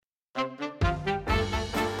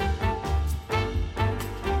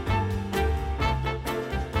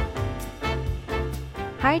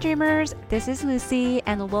Hi, dreamers! This is Lucy,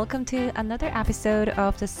 and welcome to another episode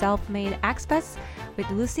of the Self-Made Expats with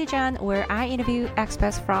Lucy Zhan, where I interview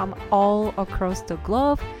expats from all across the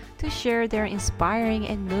globe to share their inspiring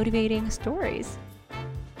and motivating stories.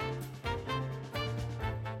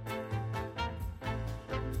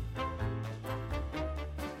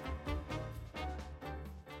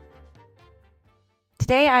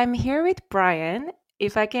 Today, I'm here with Brian.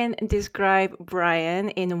 If I can describe Brian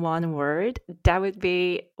in one word, that would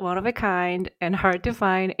be one of a kind and hard to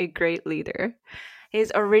find a great leader.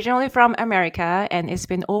 He's originally from America and it's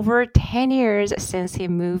been over 10 years since he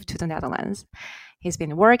moved to the Netherlands. He's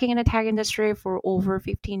been working in the tech industry for over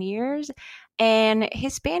 15 years and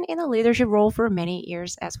he's been in a leadership role for many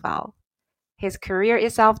years as well. His career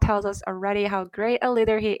itself tells us already how great a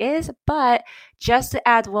leader he is, but just to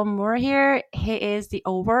add one more here, he is the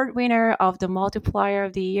award winner of the Multiplier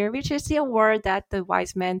of the Year, which is the award that the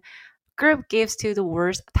Wiseman Group gives to the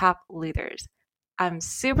world's top leaders. I'm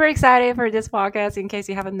super excited for this podcast in case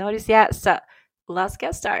you haven't noticed yet. So let's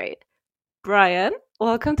get started. Brian,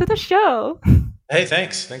 welcome to the show. Hey,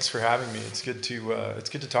 thanks. Thanks for having me. It's good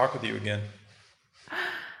to talk with you again.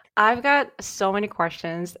 I've got so many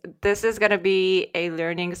questions. This is going to be a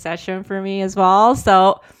learning session for me as well.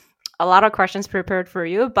 So a lot of questions prepared for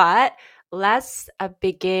you, but let's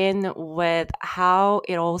begin with how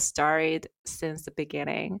it all started since the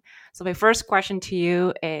beginning. So my first question to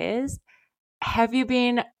you is, have you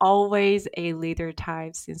been always a leader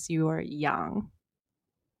type since you were young?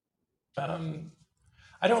 Um,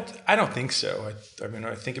 I don't think so. I mean,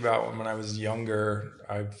 I think about when I was younger,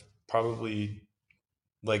 I've probably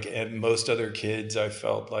like most other kids, I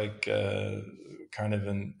felt like kind of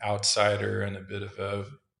an outsider and a bit of a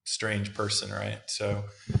strange person, right? So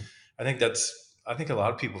I think a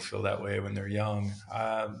lot of people feel that way when they're young.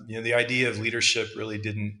 The idea of leadership really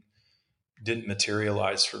didn't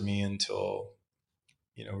materialize for me until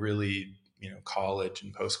really college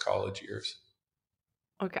and post college years.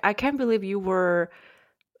 Okay, I can't believe you were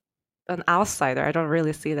an outsider. I don't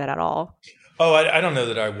really see that at all. Oh, I don't know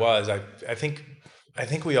that I was. I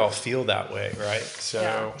think we all feel that way, right? Yeah,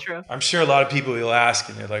 So true. I'm sure a lot of people will ask,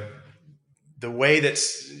 and they're like, the way that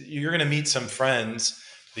you're going to meet some friends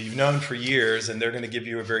that you've known for years, and they're going to give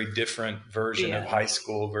you a very different version of Yeah, high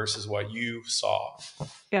school versus what you saw.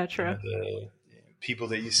 yeah, You true. know, the people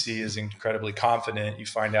that you see as incredibly confident, you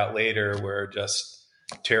find out later were just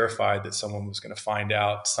terrified that someone was going to find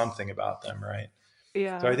out something about them, right? So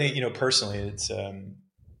I Yeah, think, personally, it's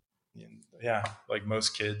yeah, like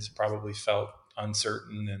most kids probably felt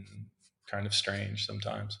uncertain and kind of strange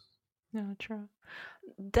sometimes. yeah, true.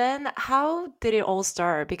 Then how did it all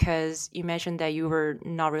start? Because you mentioned that you were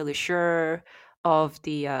not really sure of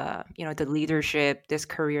the the leadership, this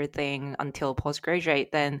career thing until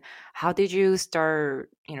postgraduate. Then how did you start,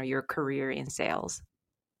 your career in sales?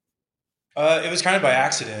 It was kind of by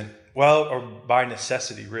accident, well, or by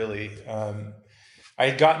necessity, really. I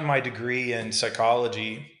had gotten my degree in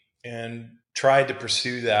psychology and tried to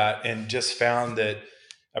pursue that, and just found that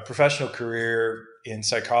a professional career in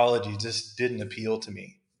psychology just didn't appeal to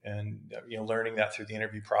me. And learning that through the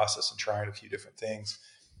interview process and trying a few different things.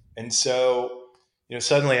 And so,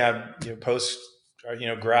 suddenly I'm, post,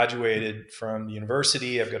 graduated from the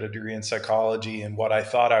university. I've got a degree in psychology, and what I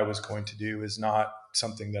thought I was going to do is not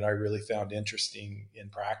something that I really found interesting in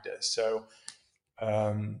practice. So,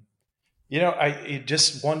 um,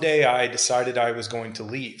 just one day I decided I was going to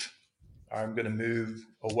leave. I'm going to move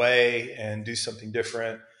away and do something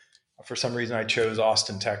different. For some reason, I chose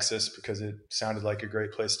Austin, Texas, because it sounded like a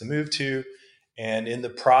great place to move to. And in the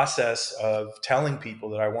process of telling people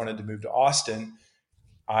that I wanted to move to Austin,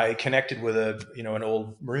 I connected with an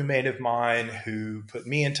old roommate of mine who put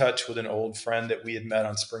me in touch with an old friend that we had met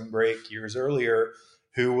on spring break years earlier,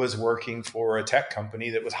 who was working for a tech company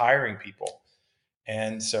that was hiring people.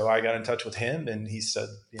 And so I got in touch with him, and he said,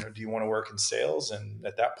 do you want to work in sales? And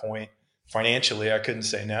at that point, financially, I couldn't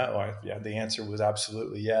say no. Yeah, the answer was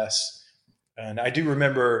absolutely yes. And I do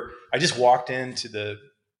remember I just walked into the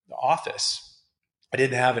office. I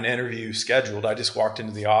didn't have an interview scheduled. I just walked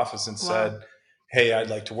into the office and Wow. said, "Hey, I'd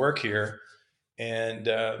like to work here." And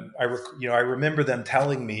I remember them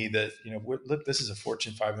telling me that, look, this is a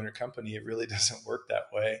Fortune 500 company. It really doesn't work that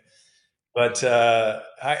way. But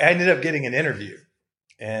I ended up getting an interview,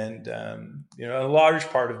 and a large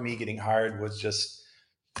part of me getting hired was just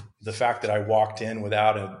the fact that I walked in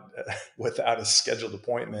without a without a scheduled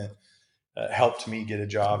appointment helped me get a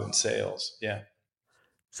job in sales. Yeah.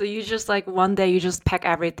 So you just like one day you just pack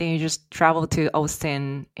everything, you just travel to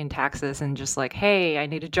Austin in Texas and just like, hey, I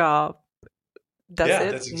need a job. That's Yeah,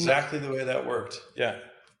 it? that's No. exactly the way that worked. Yeah.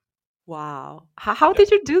 Wow. How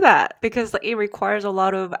did you do that? Because like, it requires a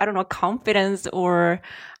lot of, I don't know, confidence or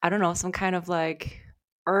I don't know, some kind of like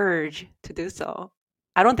urge to do so.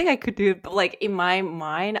 I don't think I could do it, but like in my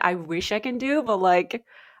mind, I wish I can do, but like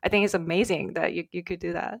I think it's amazing that you could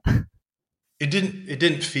do that. It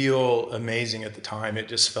didn't feel amazing at the time. It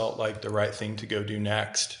just felt like the right thing to go do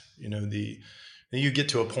next. You get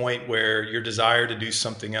to a point where your desire to do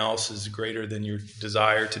something else is greater than your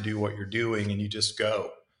desire to do what you're doing, and you just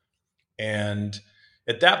go. And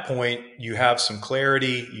at that point, you have some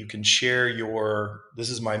clarity. You can share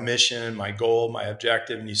this is my mission, my goal, my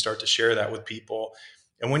objective, and you start to share that with people.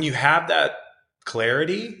 And when you have that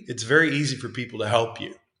clarity, it's very easy for people to help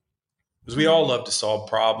you because we all Mm. love to solve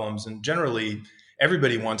problems. And generally,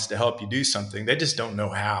 everybody wants to help you do something. They just don't know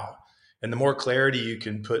how. And the more clarity you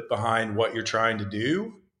can put behind what you're trying to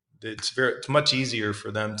do, it's much easier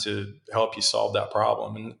for them to help you solve that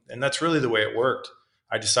problem. And that's really the way it worked.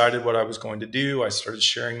 I decided what I was going to do. I started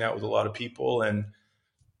sharing that with a lot of people, and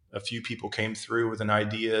a few people came through with an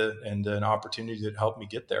idea and an opportunity that helped me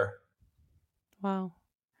get there. Wow.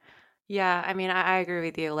 Yeah, I mean, I agree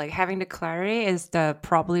with you. Like having the clarity is the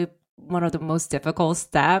probably one of the most difficult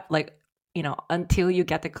step. Like, until you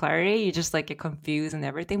get the clarity, you just like get confused and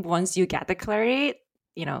everything. But once you get the clarity,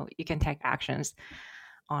 you can take actions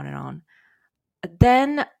on and on.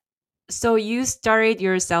 Then, so you started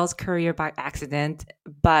your sales career by accident,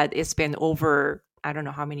 but it's been over, I don't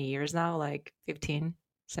know how many years now, like 15,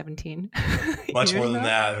 17 Much more years than now.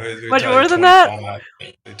 that. We're Much talking more than that?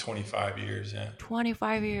 25 years. Yeah.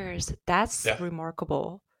 25 years. That's Yeah.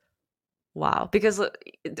 remarkable. Wow. Because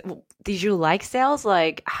did you like sales?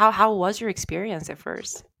 Like how was your experience at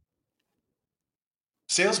first?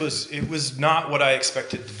 It was not what I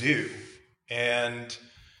expected to do. And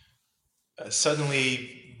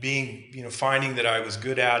suddenly finding that I was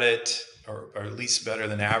good at it, or at least better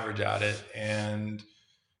than average at it, and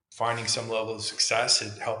finding some level of success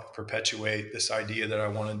had helped perpetuate this idea that I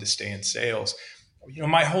wanted to stay in sales.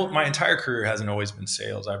 My entire career hasn't always been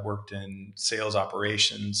sales. I've worked in sales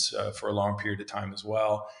operations for a long period of time as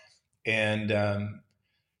well, and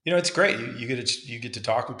it's great. You get to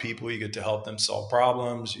talk with people. You get to help them solve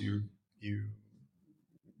problems. You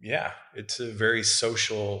Yeah, it's a very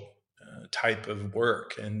social type of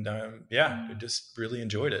work, and yeah, I Mm. just really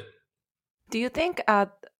enjoyed it. Do you think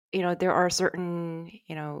there are certain,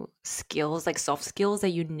 skills like soft skills that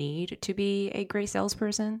you need to be a great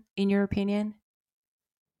salesperson in your opinion?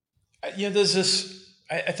 There's this.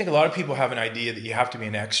 I think a lot of people have an idea that you have to be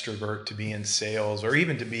an extrovert to be in sales, or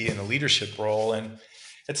even to be in a leadership role, and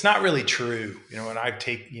it's not really true.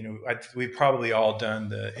 And we've probably all done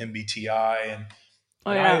the MBTI, and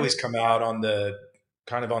Oh and I yeah. always come out on the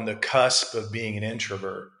kind of on the cusp of being an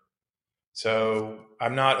introvert. So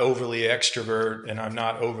I'm not overly extrovert and I'm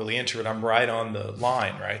not overly introvert. I'm right on the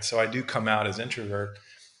line, right? So I do come out as introvert.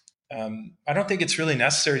 I don't think it's really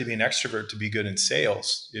necessary to be an extrovert to be good in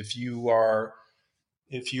sales. If you're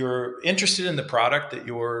interested in the product that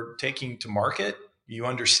you're taking to market, you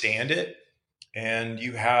understand it, and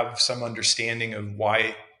you have some understanding of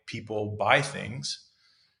why people buy things,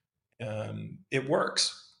 it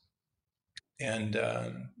works. And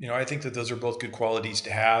I think that those are both good qualities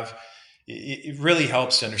to have. It really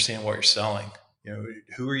helps to understand what you're selling.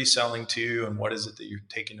 Who are you selling to, and what is it that you're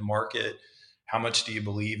taking to market? How much do you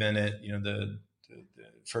believe in it?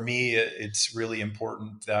 For me, it's really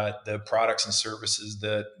important that the products and services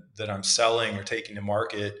that I'm selling or taking to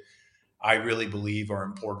market, I really believe are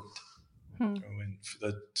important. Hmm.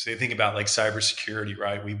 So you think about like cybersecurity,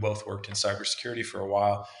 right? We both worked in cybersecurity for a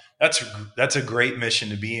while. That's a great mission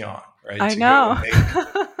to be on, right? I To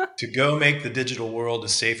go know. make the digital world a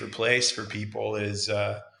safer place for people is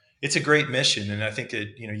it's a great mission. And I think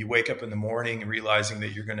you wake up in the morning and realizing that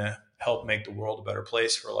you're going to help make the world a better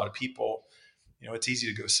place for a lot of people. It's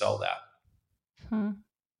easy to go sell that. Hmm.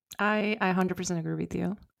 I 100% agree with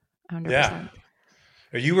you. Yeah.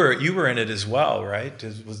 100%. You were in it as well, right?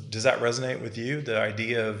 Does that resonate with you? The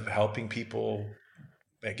idea of helping people,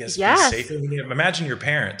 I guess, be Yes. safer. Imagine your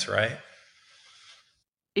parents, right?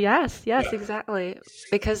 Yes, yes, Yeah. exactly.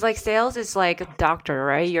 Because like sales is like a doctor,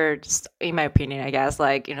 right? You're just, in my opinion, I guess,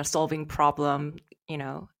 like, solving problem,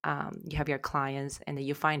 you have your clients and then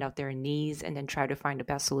you find out their needs and then try to find the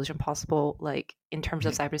best solution possible. Like in terms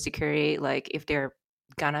of Mhm. cybersecurity, like if they're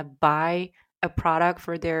gonna buy a product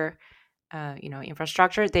for their,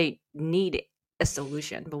 infrastructure, they need a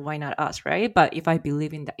solution, but why not us, right? But if I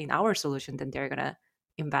believe in our solution, then they're gonna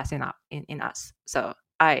invest in us. So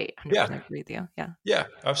I Yeah. 100% agree with you. Yeah. Yeah,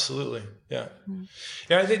 absolutely. Yeah. Mm.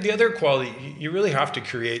 Yeah, I think the other quality, you really have to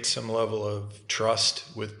create some level of trust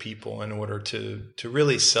with people in order to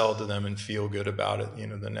really sell to them and feel good about it,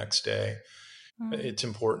 the next day. Mm. It's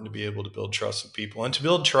important to be able to build trust with people. And to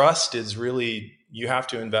build trust is really, you have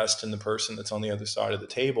to invest in the person that's on the other side of the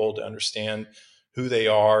table to understand who they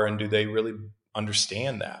are and do they really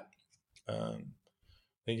understand that.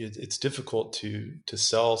 I think it's difficult to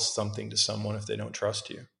sell something to someone if they don't trust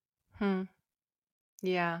you. Hmm.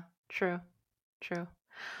 Yeah, true. True.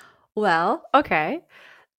 Well, okay.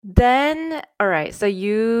 Then, all right. So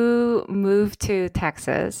you moved to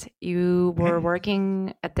Texas. You were Mhm.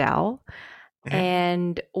 working at Dell. Mhm.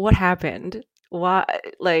 And what happened? Why,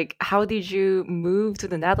 like, how did you move to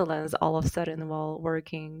the Netherlands all of a sudden while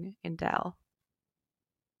working in Dell?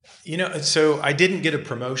 So I didn't get a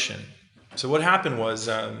promotion. So what happened was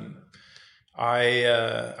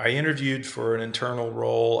I interviewed for an internal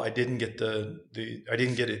role. I didn't get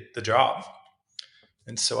the job,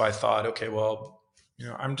 and so I thought, okay, well,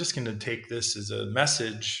 I'm just going to take this as a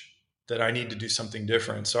message that I need to do something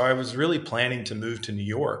different. So I was really planning to move to New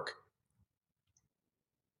York,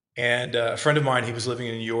 and a friend of mine, he was living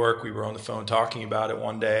in New York. We were on the phone talking about it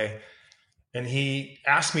one day, and he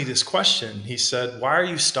asked me this question. He said, "Why are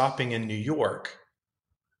you stopping in New York?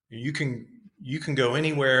 You can you can go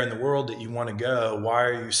anywhere in the world that you want to go. Why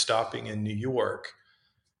are you stopping in New York?"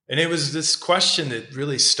 And it was this question that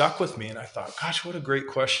really stuck with me. And I thought, gosh, what a great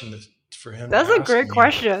question for him to That's a ask great me.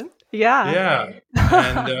 question. Yeah. Yeah.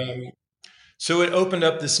 And so it opened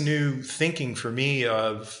up this new thinking for me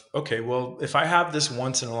of, okay, well, if I have this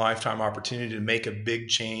once in a lifetime opportunity to make a big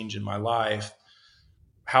change in my life,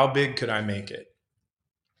 how big could I make it?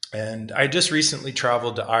 And I just recently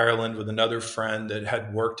traveled to Ireland with another friend that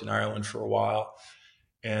had worked in Ireland for a while.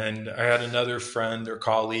 And I had another friend or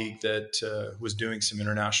colleague that was doing some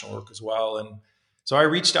international work as well. And so I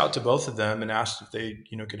reached out to both of them and asked if they,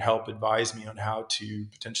 could help advise me on how to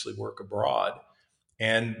potentially work abroad.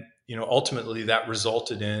 And ultimately that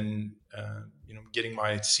resulted in getting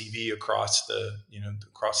my CV across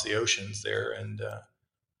the oceans there. And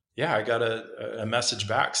yeah, I got a message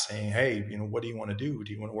back saying, hey, what do you want to do?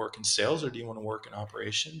 Do you want to work in sales or do you want to work in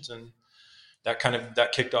operations? And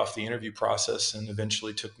that kicked off the interview process and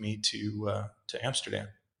eventually took me to Amsterdam.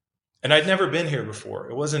 And I'd never been here before.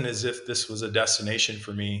 It wasn't as if this was a destination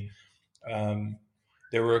for me. Um,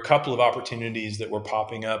 there were a couple of opportunities that were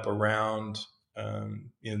popping up around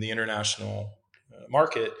the international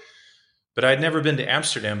market, but I'd never been to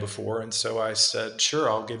Amsterdam before, and so I said, "Sure,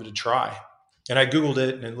 I'll give it a try." And I Googled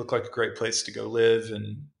it, and it looked like a great place to go live,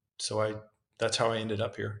 and so that's how I ended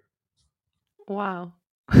up here. Wow.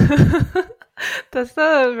 That's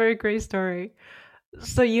a very great story.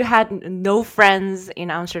 So you had no friends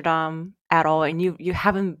in Amsterdam at all, and you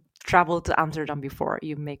haven't traveled to Amsterdam before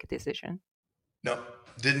you make a decision. No,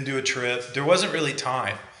 didn't do a trip. There wasn't really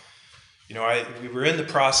time. We were in the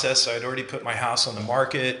process. I'd already put my house on the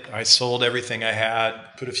market. I sold everything I had,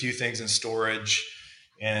 put a few things in storage,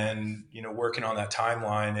 and working on that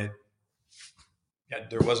timeline,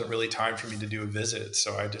 there wasn't really time for me to do a visit.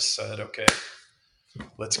 So I just said, okay,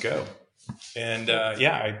 let's go. And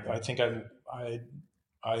yeah, I think I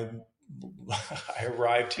I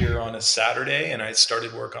arrived here on a Saturday and I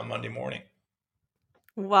started work on Monday morning.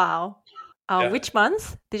 Wow. Yeah, Which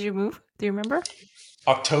month did you move? Do you remember?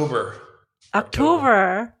 October,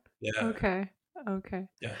 October. October. Yeah, Okay. Okay.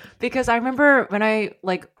 yeah. Because I remember when I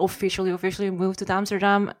like officially moved to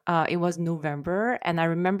Amsterdam, it was November, and I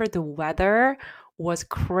remember the weather was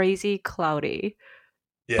crazy cloudy.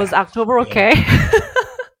 Was Yeah. October Yeah. okay?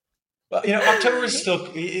 Well, October is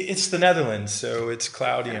it's the Netherlands, so it's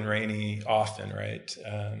cloudy Yeah. and rainy often, right?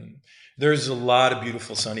 There's a lot of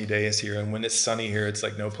beautiful sunny days here. And when it's sunny here, it's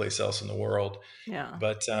like no place else in the world. Yeah.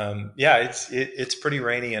 But yeah, it's pretty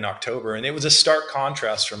rainy in October. And it was a stark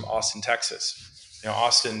contrast from Austin, Texas.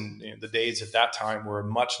 Austin, the days at that time were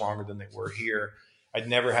much longer than they were here. I'd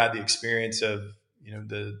never had the experience of,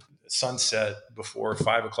 the sunset before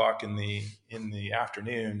 5 o'clock in the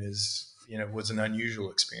afternoon was an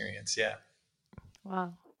unusual experience. Yeah.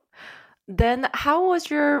 Wow. Then how was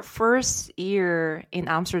your first year in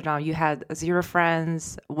Amsterdam? You had zero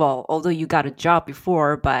friends. Well, although you got a job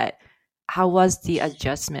before, but how was the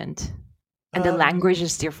adjustment? And the Um, language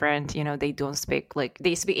is different. They don't speak like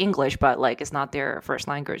they speak English, but like it's not their first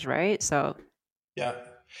language, right? So, yeah.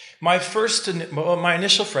 My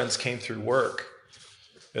initial friends came through work.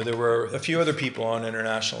 There were a few other people on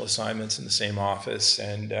international assignments in the same office,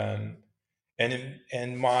 and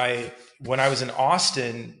my when I was in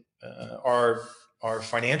Austin, our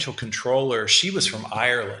financial controller, she was from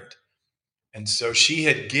Ireland, And so she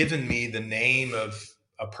had given me the name of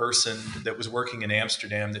a person that was working in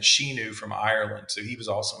Amsterdam that she knew from Ireland. So he was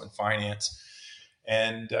also in finance.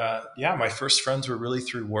 And yeah, my first friends were really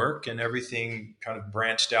through work, and everything kind of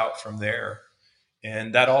branched out from there.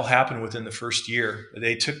 And that all happened within the first year.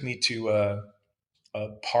 They took me to a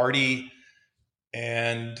party,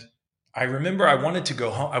 and I remember I wanted to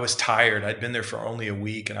go home. I was tired. I'd been there for only a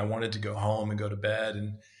week, and I wanted to go home and go to bed. And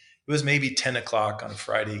it was maybe 10 o'clock on a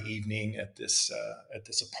Friday evening at this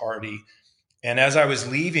party. And as I was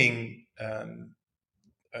leaving,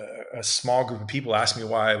 a small group of people asked me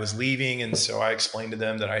why I was leaving, and so I explained to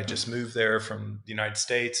them that I had just moved there from the United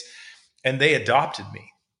States, and they adopted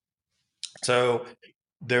me. So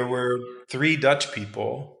there were three Dutch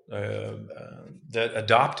people that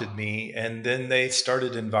adopted me, and then they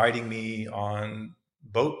started inviting me on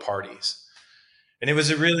boat parties, and it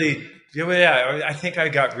was a really, yeah, I think I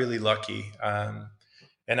got really lucky.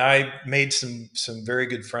 And I made some very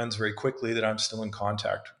good friends very quickly that I'm still in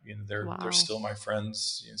contact. They're Wow. still my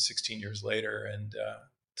friends, 16 years later, and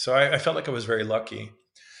so I felt like I was very lucky.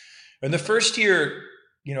 In the first year,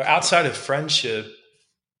 outside of friendship,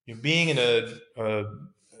 being in a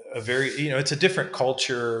very, it's a different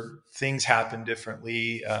culture. Things happen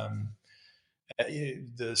differently.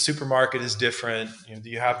 The supermarket is different.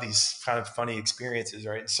 You have these kind of funny experiences,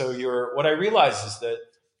 right? And so what I realized is that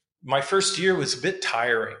my first year was a bit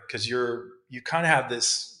tiring because you kind of have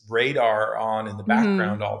this radar on in the Hmm.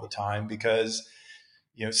 background all the time, because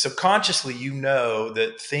subconsciously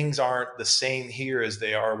that things aren't the same here as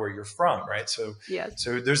they are where you're from, right? so Yes.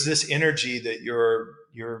 so there's this energy that you're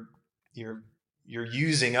you're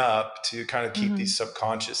using up to kind of keep Hmm. these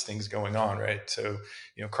subconscious things going on, right? So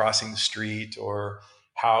crossing the street, or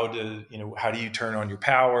how do you turn on your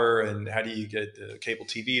power, and how do you get the cable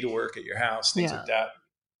TV to work at your house, things like Yeah. that.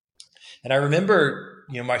 And I remember,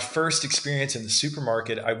 my first experience in the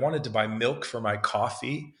supermarket, I wanted to buy milk for my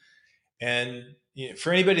coffee. And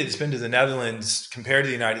for anybody that's been to the Netherlands compared to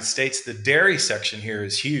the United States, the dairy section here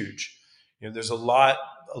is huge. There's a lot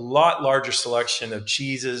larger selection of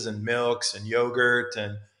cheeses and milks and yogurt.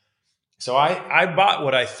 And so I bought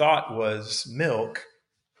what I thought was milk.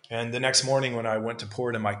 And the next morning when I went to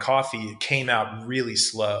pour it in my coffee, it came out really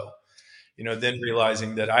slow. Then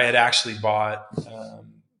realizing that I had actually bought,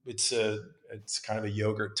 it's a it's kind of a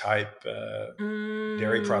yogurt type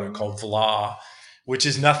dairy product Mm. called Vla, which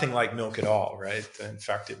is nothing like milk at all, right? In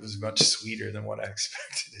fact, it was much sweeter than what I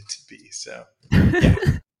expected it to be. So yeah.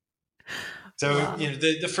 So Wow.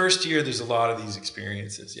 the first year, there's a lot of these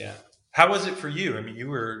experiences. Yeah. How was it for you? I mean, you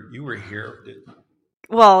were here.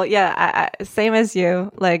 Well, yeah, same as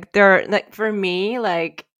you. Like there, like for me,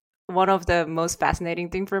 like one of the most fascinating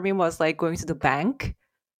thing for me was like going to the bank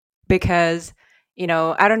because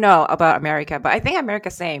I don't know about America, but I think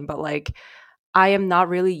America's same. But like I am not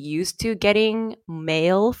really used to getting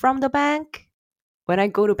mail from the bank. When I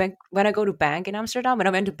go to bank in Amsterdam, when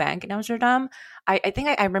I went to bank in Amsterdam, I think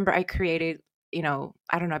I remember I created, I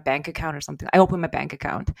don't know, a bank account or something. I opened my bank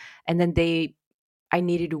account and then I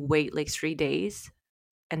needed to wait like 3 days,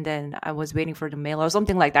 and then I was waiting for the mail or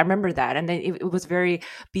something like that. I remember that. And then it was very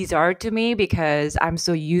bizarre to me because I'm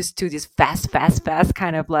so used to this fast, fast, fast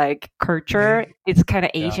kind of like culture. Mhm. It's kind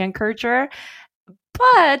of Yeah. Asian culture.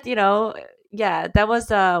 But, yeah, that was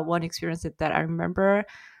one experience that I remember.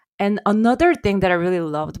 And another thing that I really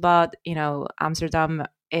loved about, Amsterdam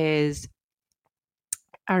is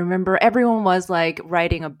I remember everyone was like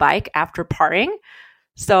riding a bike after partying.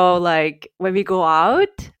 So like when we go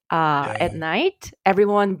out at Yeah. night,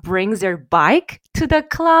 everyone brings their bike to the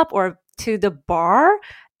club or to the bar.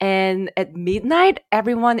 And at midnight,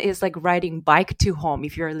 everyone is like riding bike to home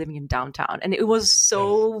if you're living in downtown. And it was Yeah.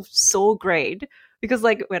 so, so great because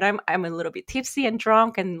like when I'm a little bit tipsy and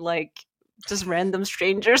drunk and like just random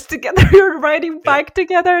strangers together, you're riding Yeah. bike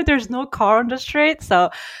together. There's no car on the street. So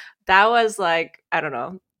that was like, I don't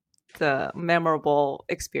know, the memorable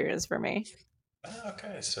experience for me.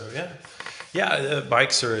 Okay. So yeah. Yeah,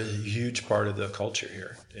 bikes are a huge part of the culture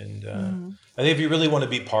here, and Mhm. I think if you really want to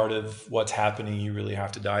be part of what's happening, you really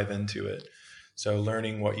have to dive into it. So,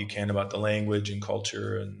 learning what you can about the language and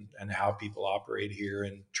culture, and how people operate here,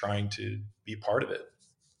 and trying to be part of it.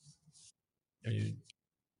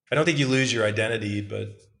 I don't think you lose your identity, but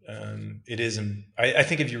it is. I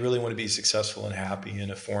think if you really want to be successful and happy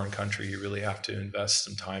in a foreign country, you really have to invest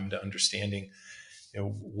some time to understanding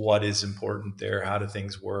what is important there, how do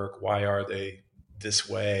things work, why are they this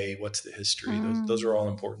way, what's the history. Those are Mm. all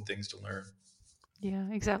important things to learn. Yeah,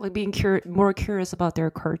 exactly. Being more curious about their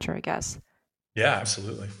culture, I guess. Yeah,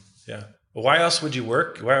 absolutely. Yeah. Well, why else would you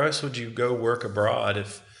work? Why else would you go work abroad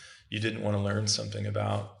if you didn't want to learn something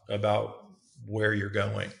about where you're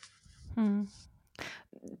going. Hmm.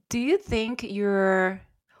 Do you think your,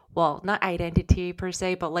 well, not identity per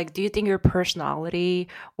se, but like, do you think your personality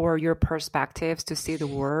or your perspectives to see the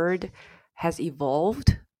world has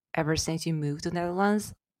evolved ever since you moved to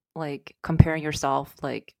Netherlands? Like comparing yourself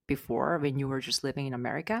like before when you were just living in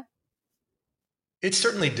America? It's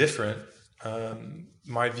certainly different.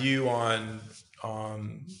 My view on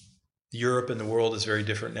Europe and the world is very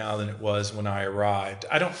different now than it was when I arrived.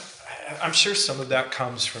 I'm sure some of that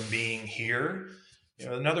comes from being here.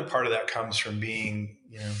 Another part of that comes from being,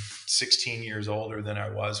 16 years older than I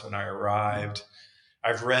was when I arrived.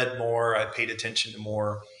 I've read more, I've paid attention to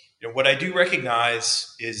more. What I do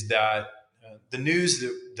recognize is that the news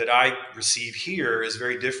that I receive here is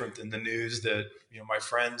very different than the news that my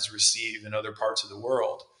friends receive in other parts of the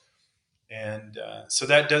world, and so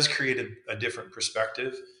that does create a different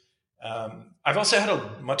perspective. I've also had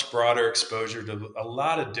a much broader exposure to a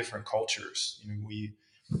lot of different cultures. We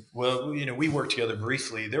worked together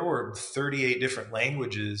briefly. There were 38 different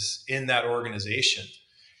languages in that organization,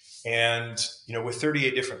 and with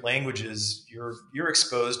 38 different languages, you're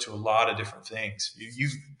exposed to a lot of different things.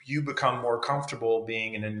 You become more comfortable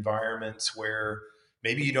being in environments where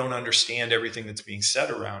maybe you don't understand everything that's being said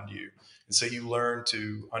around you, and so you learn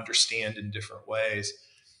to understand in different ways.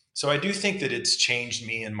 So I do think that it's changed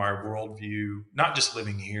me in my worldview, not just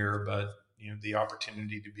living here, but the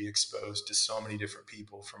opportunity to be exposed to so many different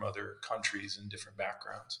people from other countries and different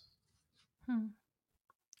backgrounds. Hmm.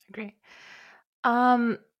 Great.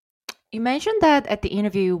 Um, you mentioned that at the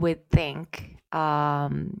interview with Think,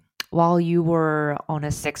 while you were on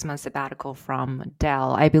a 6 month sabbatical from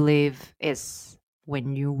Dell, I believe is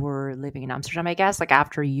when you were living in Amsterdam, I guess, like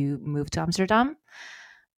after you moved to Amsterdam,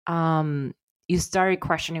 um, you started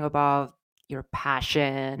questioning about your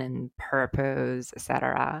passion and purpose,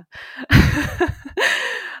 etc.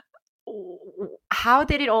 How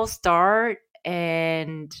did it all start?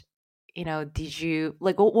 And did you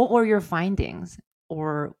like what were your findings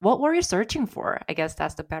or what were you searching for? I guess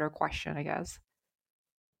that's the better question, I guess.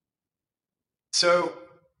 So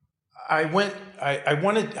I went. I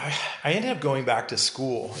wanted. I ended up going back to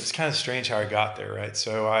school. It's kind of strange how I got there, right?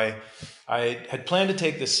 So I had planned to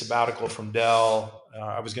take this sabbatical from Dell.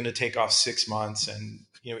 I was going to take off 6 months, and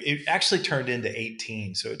it actually turned into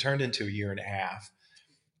 18. So it turned into a year and a half.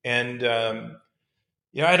 And I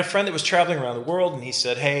had a friend that was traveling around the world, and he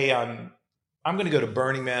said, "Hey, I'm going to go to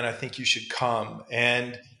Burning Man. I think you should come."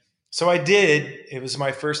 And so I did. It was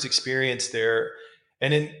my first experience there,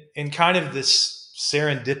 and in kind of this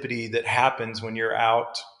serendipity that happens when you're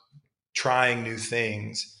out trying new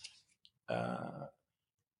things, uh,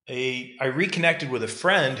 I reconnected with a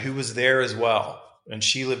friend who was there as well, and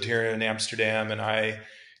she lived here in Amsterdam. And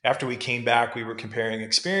after we came back, we were comparing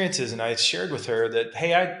experiences, and I shared with her that,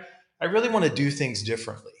 hey, I really want to do things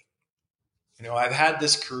differently. I've had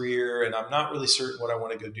this career, and I'm not really certain what I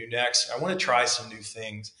want to go do next. I want to try some new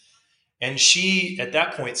things. And she, at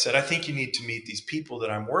that point, said, "I think you need to meet these people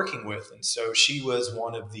that I'm working with." And so she was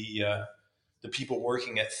one of the people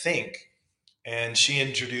working at Think, and she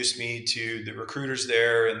introduced me to the recruiters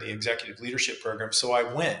there and the executive leadership program. So I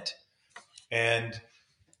went, and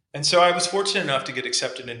so I was fortunate enough to get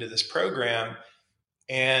accepted into this program,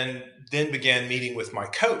 and then began meeting with my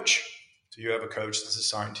coach. So you have a coach that's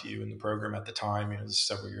assigned to you in the program at the time. This is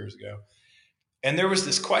several years ago. And there was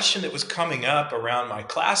this question that was coming up around my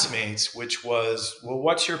classmates, which was, well,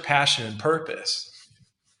 what's your passion and purpose?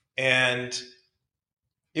 And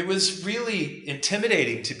it was really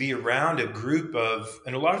intimidating to be around a group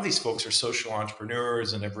and a lot of these folks are social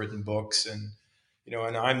entrepreneurs and have written books, and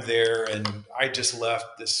I'm there, and I just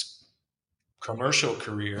left this commercial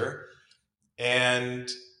career, and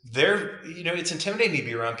it's intimidating to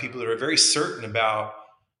be around people that are very certain about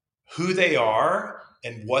who they are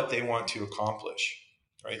and what they want to accomplish.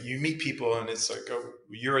 Right? You meet people, and it's like, "Oh,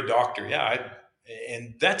 you're a doctor." Yeah,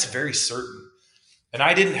 and that's very certain. And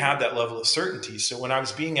I didn't have that level of certainty. So when I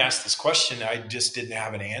was being asked this question, I just didn't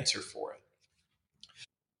have an answer for it.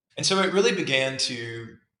 And so it really began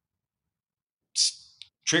to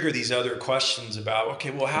trigger these other questions about, okay,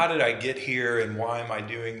 well, how did I get here, and why am I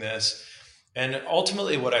doing this? And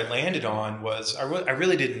ultimately, what I landed on was I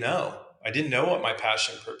really didn't know. I didn't know what my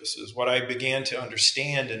passion and purpose is. What I began to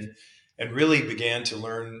understand, and really began to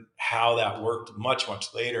learn how that worked much,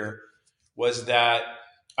 much later, was that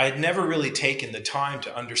I had never really taken the time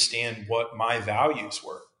to understand what my values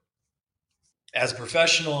were as a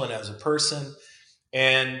professional and as a person.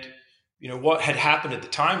 And what had happened at the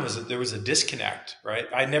time was that there was a disconnect, right?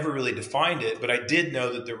 I never really defined it, but I did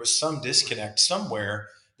know that there was some disconnect somewhere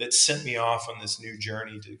that sent me off on this new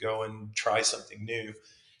journey to go and try something new.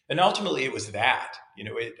 And ultimately it was that,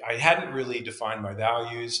 I hadn't really defined my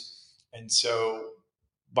values. And so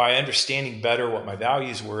by understanding better what my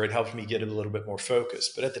values were, it helped me get a little bit more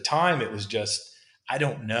focused. But at the time it was just, I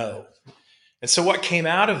don't know. And so what came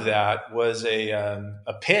out of that was a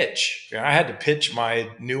pitch. I had to pitch my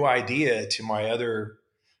new idea to my other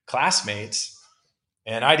classmates,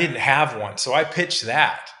 and I didn't have one. So I pitched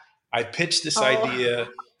that. I pitched this Oh, idea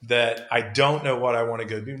that I don't know what I want to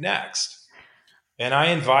go do next. And I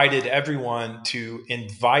invited everyone to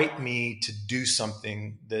invite me to do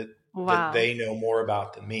something that wow. they know more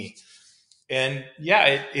about than me. And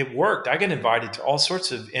yeah, it worked. I got invited to all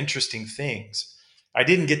sorts of interesting things. I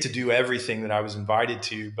didn't get to do everything that I was invited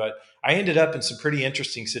to, but I ended up in some pretty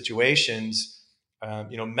interesting situations.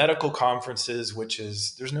 Medical conferences, which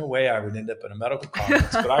is, there's no way I would end up at a medical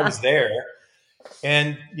conference, but I was there.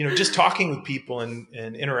 And, just talking with people and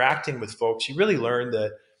interacting with folks, you really learn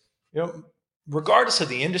that, you know, regardless of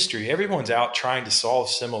the industry, everyone's out trying to solve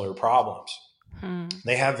similar problems. Hmm.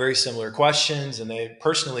 They have very similar questions, and they've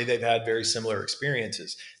had very similar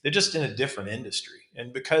experiences. They're just in a different industry.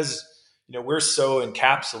 And because, we're so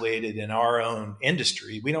encapsulated in our own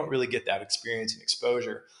industry, we don't really get that experience and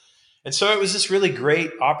exposure. And so it was this really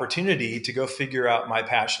great opportunity to go figure out my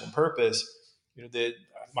passion and purpose. That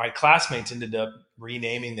my classmates ended up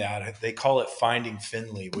renaming that. They call it Finding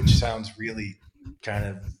Finley, which sounds really kind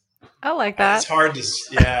of, I like it's that. hard to,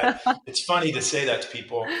 yeah, it's funny to say that to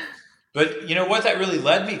people. But what that really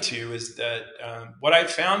led me to is that what I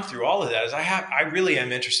found through all of that is I really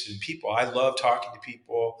am interested in people. I love talking to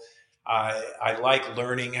people. I like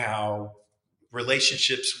learning how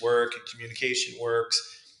relationships work and communication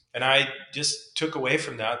works. And I just took away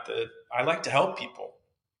from that I like to help people.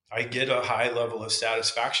 I get a high level of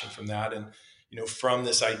satisfaction from that. And, from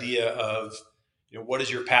this idea of, what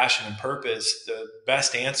is your passion and purpose? The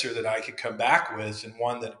best answer that I could come back with, and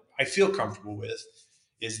one that I feel comfortable with,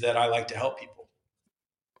 is that I like to help people.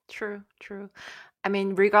 True, true. I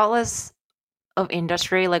mean, regardless of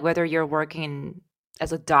industry, like whether you're working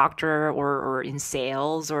as a doctor or in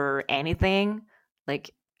sales or anything,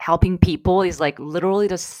 like helping people is like literally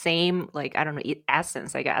the same, like, I don't know,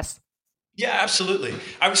 essence, I guess. Yeah, absolutely.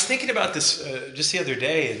 I was thinking about this just the other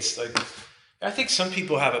day. It's like, I think some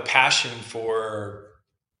people have a passion for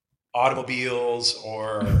automobiles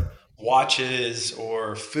or watches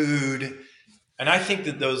or food. And I think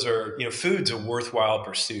that those are, food's a worthwhile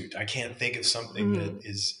pursuit. I can't think of something that Mhm.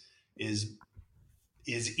 is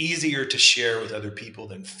is easier to share with other people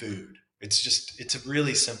than food. It's a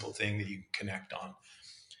really simple thing that you can connect on.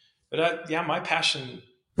 But yeah, my passion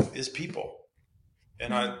is people,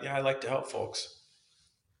 and Yeah. I like to help folks.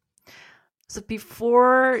 So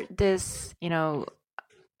before this,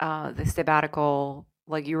 the sabbatical,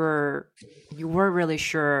 like you weren't really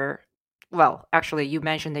sure. Well, actually, you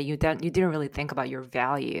mentioned that you didn't really think about your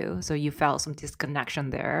value, so you felt some disconnection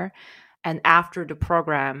there. And after the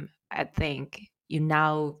program, I think you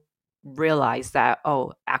now realize that,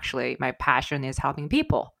 oh, actually, my passion is helping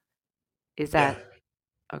people. Is Yeah, that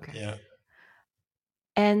okay? yeah.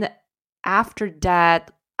 And after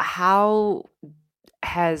that, how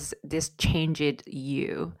has this changed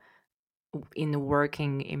you in the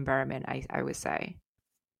working environment? I would say.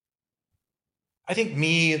 I think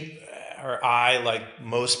me or I, like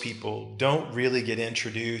most people, don't really get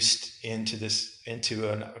introduced into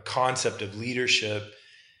a concept of leadership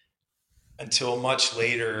until much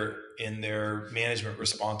later in their management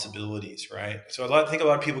responsibilities, right? So I think a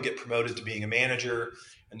lot of people get promoted to being a manager,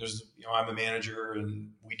 and I'm a manager,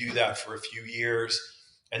 and we do that for a few years,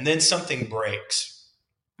 and then something breaks.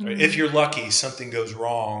 Right? If Mm, you're lucky, something goes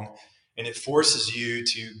wrong, and it forces you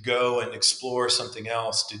to go and explore something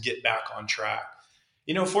else to get back on track.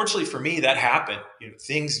 Fortunately for me, that happened.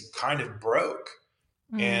 Things kind of broke,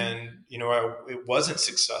 mm, and it wasn't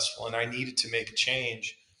successful, and I needed to make a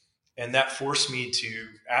change. And that forced me to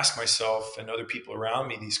ask myself and other people around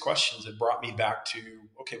me these questions that brought me back to,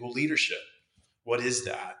 okay, well, leadership, what is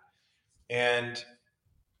that? And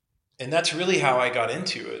and that's really how I got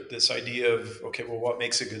into it. This idea of, okay, well, what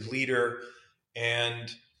makes a good leader?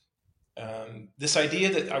 And this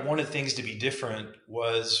idea that I wanted things to be different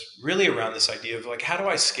was really around this idea of, like, how do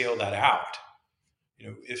I scale that out?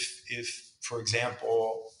 If for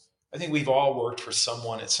example, I think we've all worked for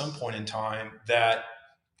someone at some point in time that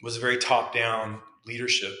was a very top down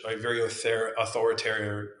leadership, a very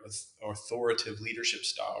authoritative leadership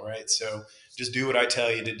style, right? So just do what I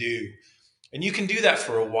tell you to do. And you can do that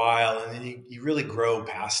for a while, and then you really grow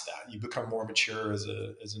past that. You become more mature as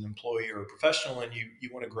an employee or a professional, and you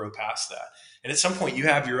want to grow past that. And at some point, you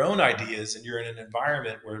have your own ideas, and you're in an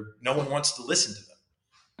environment where no one wants to listen to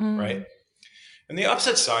them, right? mm. And the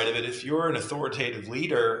opposite side of it, if you're an authoritative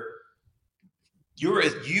leader,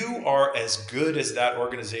 you are as good as that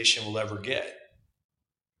organization will ever get.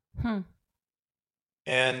 Hmm.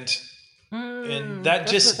 And that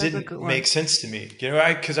just That's a didn't good one. make sense to me,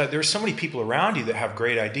 because there's so many people around you that have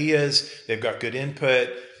great ideas, they've got good input,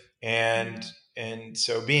 and Mm. and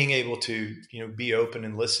so being able to be open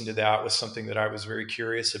and listen to that was something that I was very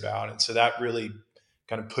curious about, and so that really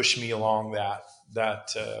kind of pushed me along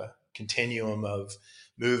that continuum of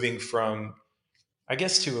moving from, I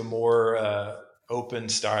guess, to a more open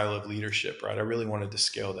style of leadership. Right, I really wanted to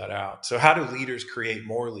scale that out. So how do leaders create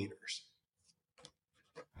more leaders?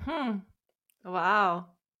 Hmm. Wow.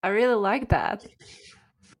 I really like that.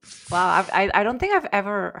 Wow. I don't think I've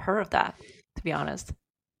ever heard of that, to be honest.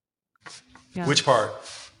 Yeah. Which part?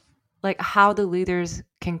 Like how the leaders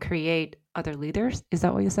can create other leaders. Is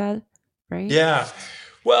that what you said? Right? Yeah.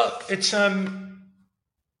 Well, it's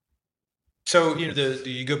so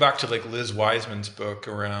you go back to like Liz Wiseman's book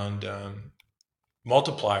around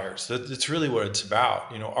multipliers. That's really what it's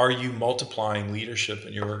about. Are you multiplying leadership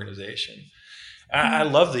in your organization? I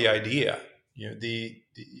Mm. love the idea.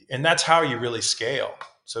 And that's how you really scale.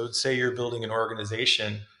 So say you're building an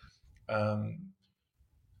organization. Um,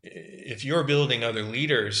 if you're building other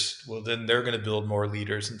leaders, well, then they're going to build more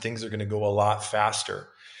leaders, and things are going to go a lot faster.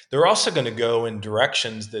 They're also going to go in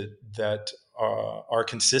directions that are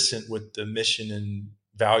consistent with the mission and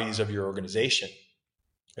values of your organization,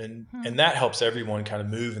 and Hmm. that helps everyone kind of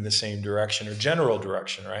move in the same direction or general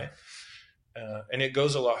direction, right? And it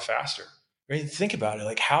goes a lot faster. I mean, think about it.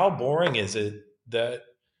 Like, how boring is it that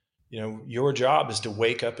your job is to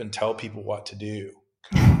wake up and tell people what to do?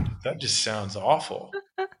 Come on, that just sounds awful.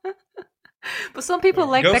 But some people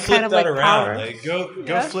Like, like go that kind flip of that like around. power. Like, go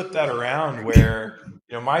Yeah. flip that around where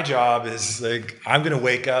my job is like I'm going to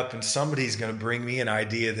wake up and somebody's going to bring me an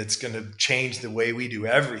idea that's going to change the way we do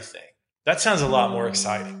everything. That sounds a lot more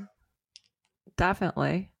exciting. Mm,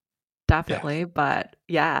 definitely. Yeah. Definitely. But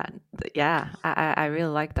yeah, yeah, I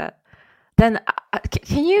really like that. Then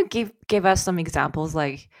can you give us some examples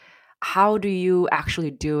like how do you actually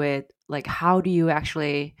do it? Like how do you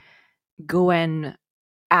actually go and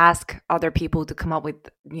ask other people to come up with,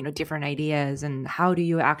 different ideas, and how do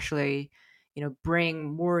you actually, bring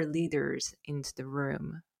more leaders into the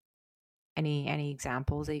room? Any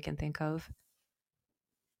examples that you can think of?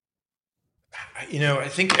 I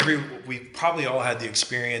think we probably all had the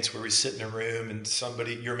experience where we sit in a room and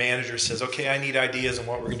your manager says, "Okay, I need ideas on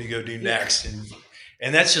what we're going to go do Yeah. next,"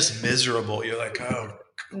 and that's just miserable. You're like, "Oh, what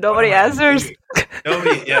am Nobody I answers. doing?"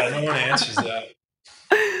 Nobody, yeah, no one answers that.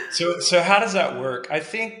 So how does that work? I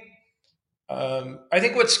think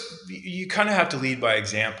what's you kind of have to lead by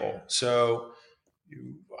example. So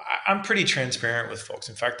I'm pretty transparent with folks.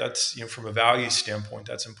 In fact, that's from a values standpoint,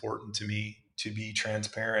 that's important to me to be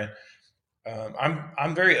transparent.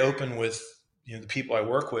 I'm very open with the people I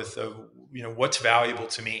work with of what's valuable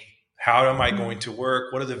to me. How am I going Mm, to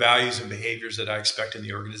work? What are the values and behaviors that I expect in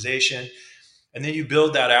the organization? And then you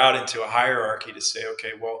build that out into a hierarchy to say,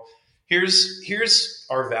 okay, well, here's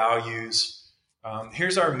our values,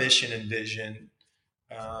 here's our mission and vision,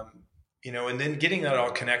 and then getting that all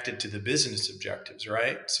connected to the business objectives,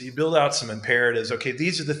 right? So you build out some imperatives. Okay,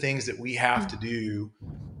 these are the things that we have to do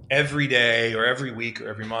every day or every week or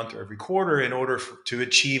every month or every quarter in order to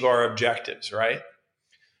achieve our objectives, right?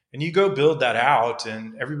 And you go build that out,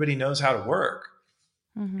 and everybody knows how to work.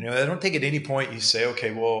 mhm, I don't think at any point you say,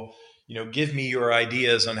 okay, well, give me your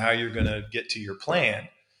ideas on how you're going to get to your plan.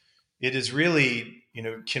 It is really,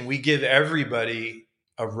 can we give everybody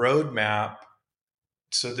a roadmap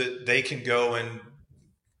so that they can go and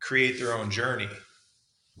create their own journey?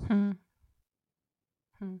 mhm,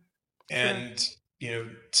 mhm. Sure. And,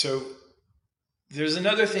 so there's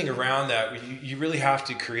another thing around that. You really have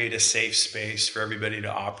to create a safe space for everybody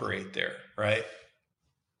to operate there, right?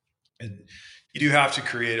 And you do have to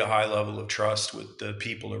create a high level of trust with the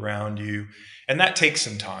people around you, and that takes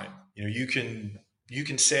some time. You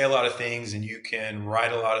can say a lot of things, and you can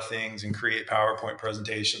write a lot of things, and create PowerPoint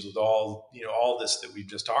presentations with all this that we've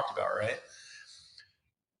just talked about, right?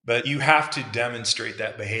 But you have to demonstrate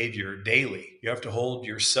that behavior daily. You have to hold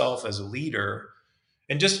yourself as a leader,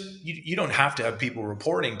 and just you don't have to have people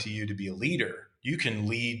reporting to you to be a leader. You can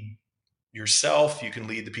lead yourself, you can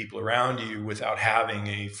lead the people around you without having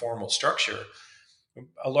a formal structure.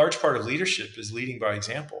 A large part of leadership is leading by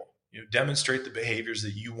example. Demonstrate the behaviors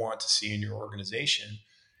that you want to see in your organization,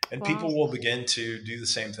 and Wow. people will begin to do the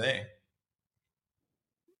same thing.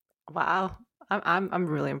 Wow. I'm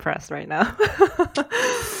really impressed right now.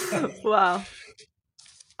 Wow.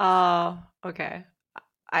 Okay.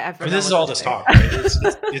 I I mean, forgot this is what to all just say. talk,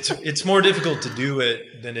 right? It's more difficult to do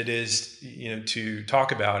it than it is, to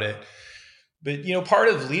talk about it. But part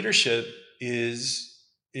of leadership is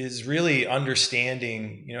really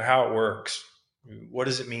understanding, how it works. What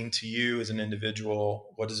does it mean to you as an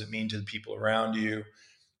individual? What does it mean to the people around you?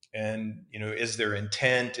 And is there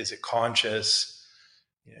intent? Is it conscious?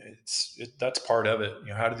 That's part of it.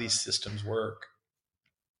 How do these systems work?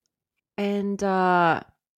 And I've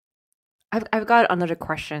got another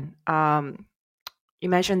question. You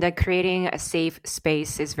mentioned that creating a safe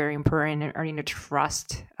space is very important, and earning the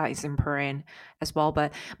trust is important as well.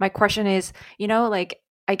 But my question is, like,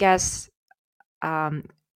 I guess, um,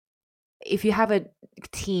 if you have a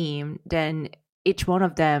team, then each one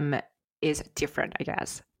of them is different, I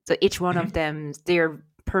guess. So each one of Mhm. them, their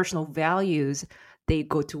personal values, they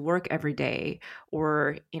go to work every day,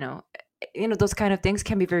 or those kind of things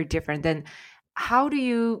can be very different. Then how do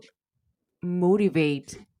you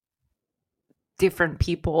motivate different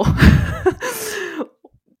people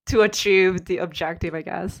to achieve the objective, I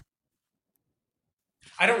guess?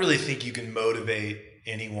 I don't really think you can motivate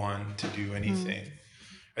anyone to do Mm. anything.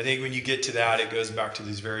 I think when you get to that, it goes back to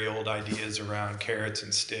these very old ideas around carrots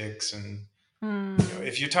and sticks. And Mm.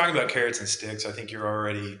 if you're talking about carrots and sticks, I think you're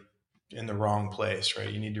already in the wrong place, right?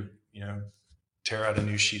 You need to, tear out a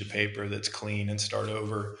new sheet of paper that's clean and start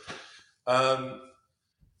over. Um,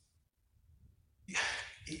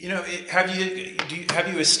 have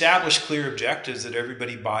you established clear objectives that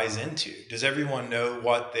everybody buys into? Does everyone know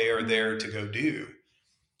what they are there to Mm. go do?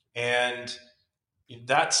 And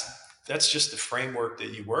that's that's just the framework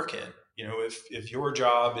that you work in. If your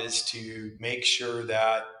job is to make sure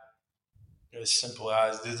that, as simple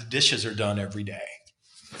as the dishes are done every day.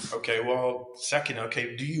 Okay, well, second,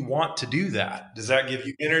 okay, do you want to do that? Does that give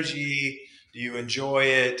you energy? Do you enjoy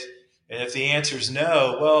it? And if the answer is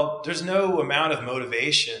no, well, there's no amount of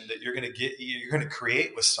motivation that you're going to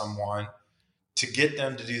create with someone to get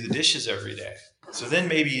them to do the dishes every day. So then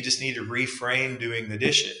maybe you just need to reframe doing the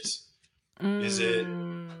dishes. Is it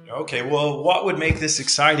Mm. okay? Well, what would make this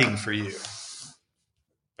exciting for you?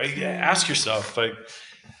 Like, ask Mm. yourself, like,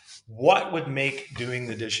 what would make doing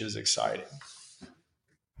the dishes exciting?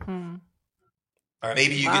 Mm.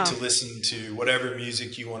 Maybe you get to Wow. listen to whatever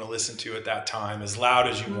music you want to listen to at that time as loud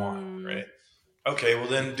as you want, Mm. right? Okay, well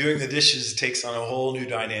then doing the dishes takes on a whole new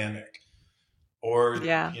dynamic. Or,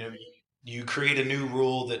 Yeah. you create a new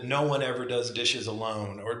rule that no one ever does dishes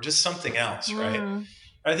alone, or just something else, right? Mm.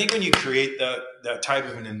 I think when you create that type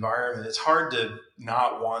of an environment, it's hard to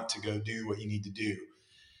not want to go do what you need to do.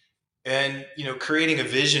 And creating a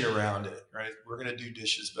vision around it, right? We're going to do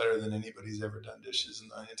dishes better than anybody's ever done dishes in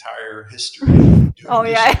the entire history of doing Oh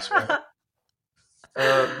dishes, right?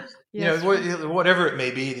 yeah. Yes, true. Whatever it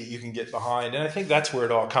may be that you can get behind. And I think that's where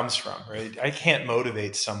it all comes from, right? I can't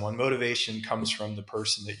motivate someone. Motivation comes from the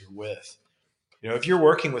person that you're with. If you're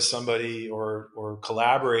working with somebody or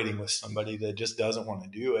collaborating with somebody that just doesn't want to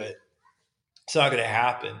do it, it's not going to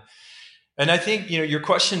happen. And I think, your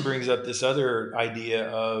question brings up this other idea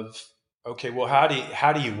of, okay, well, how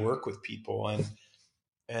do you work with people?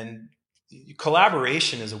 And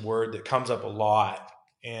collaboration is a word that comes up a lot.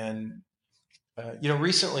 And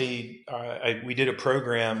recently we did a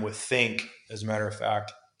program with Think. As a matter of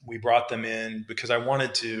fact, we brought them in because I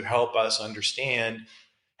wanted to help us understand,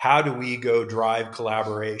 how do we go drive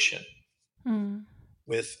collaboration Mm.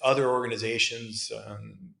 with other organizations.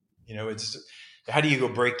 It's how do you go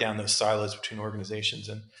break down those silos between organizations?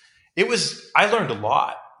 And I learned a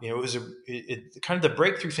lot. It was kind of the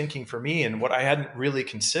breakthrough thinking for me, and what I hadn't really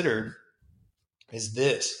considered is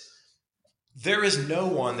this: there is no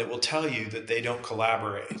one that will tell you that they don't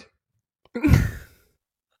collaborate.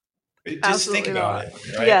 Just think Absolutely about not.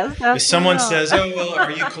 it, right? Yes, If absolutely someone not. says, "Oh, well, are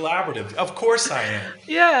you collaborative?" Of course I am.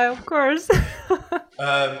 Yeah, of course.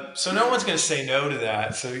 So no one's going to say no to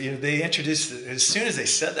that. So they introduced as soon as they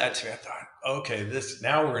said that to me, I thought, okay, this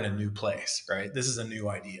now we're in a new place, right? This is a new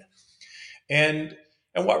idea, and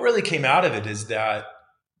and what really came out of it is that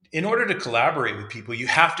in order to collaborate with people, you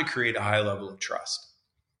have to create a high level of trust,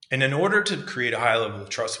 and in order to create a high level of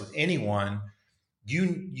trust with anyone,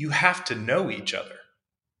 you have to know each other.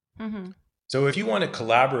 Hmm. So if you want to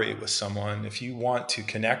collaborate with someone, if you want to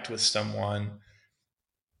connect with someone,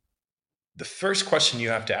 the first question you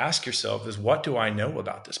have to ask yourself is, what do I know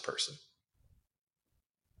about this person?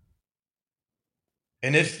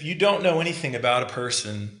 And if you don't know anything about a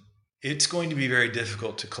person, it's going to be very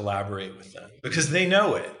difficult to collaborate with them because they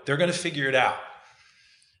know it. They're going to figure it out.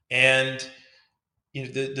 And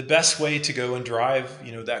the best way to go and drive,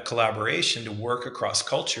 that collaboration to work across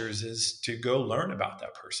cultures is to go learn about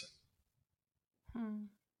that person. Hmm.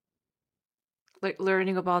 like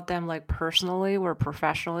learning about them like personally or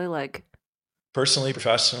professionally, like. Personally,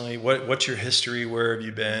 professionally, what's your history? Where have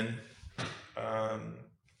you been? Um,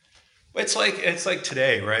 it's like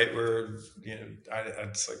today, right? Where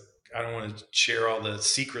it's like I don't want to share all the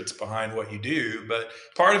secrets behind what you do, but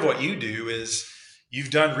part of what you do is you've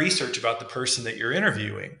done research about the person that you're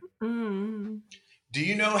interviewing. Mm. Do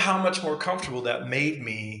you know how much more comfortable that made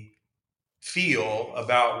me feel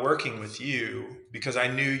about working with you because I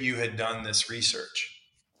knew you had done this research?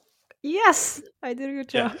 Yes, I did a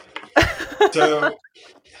good Yeah. job. So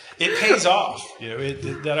it pays off.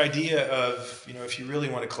 That idea of, if you really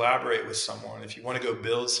want to collaborate with someone, if you want to go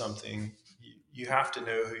build something, you have to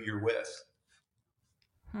know who you're with.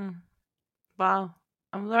 Hmm. Wow,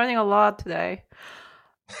 I'm learning a lot today.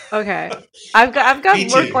 Okay, I've got Me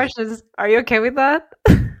more too. questions. Are you okay with that?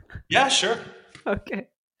 Yeah, sure. Okay.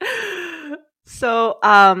 So,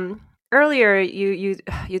 earlier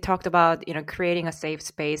you talked about creating a safe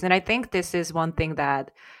space, and I think this is one thing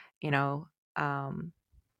that you know um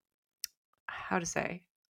how to say,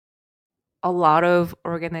 a lot of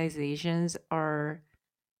organizations are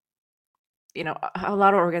a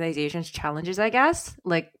lot of organizations challenges, I guess,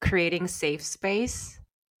 like creating safe space,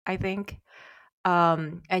 I think.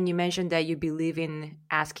 And you mentioned that you believe in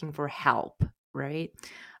asking for help, right?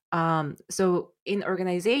 So in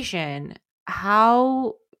organization,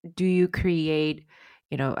 how do you create,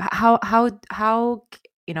 how how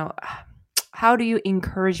do you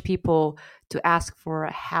encourage people to ask for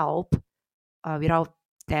help without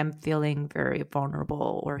them feeling very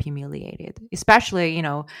vulnerable or humiliated, especially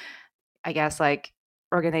I guess like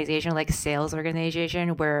organization like sales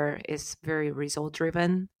organization where it's very result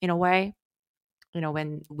driven in a way,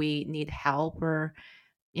 when we need help or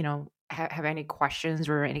have any questions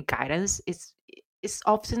or any guidance, it's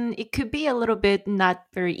often, it could be a little bit not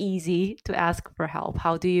very easy to ask for help.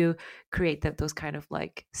 How do you create those kind of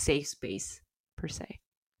like safe space per se?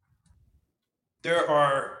 There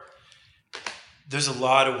are there's a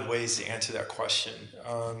lot of ways to answer that question.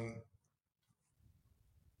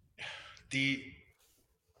 The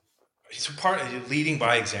So part of leading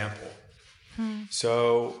by example. Hmm.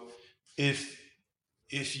 So if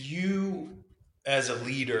if you as a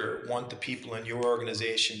leader want the people in your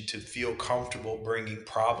organization to feel comfortable bringing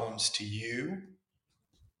problems to you,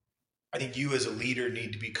 I think you as a leader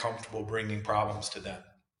need to be comfortable bringing problems to them.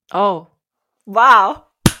 Oh, wow.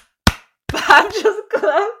 I'm just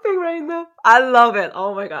clapping right now. I love it.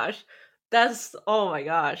 Oh my gosh. Oh my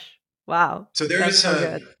gosh. Wow. So That's there's so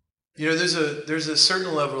a good. there's a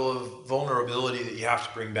certain level of vulnerability that you have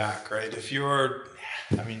to bring back, right? If you're,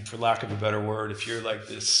 I mean, for lack of a better word, if you're like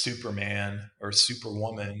this Superman or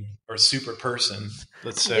Superwoman or super person,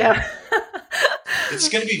 let's say, Yeah. it's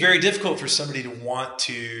going to be very difficult for somebody to want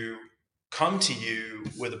to come to you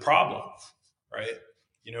with a problem, right?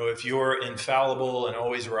 If you're infallible and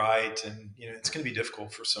always right, and it's going to be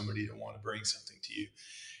difficult for somebody to want to bring something to you.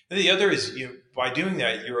 And the other is, by doing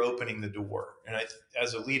that, you're opening the door. And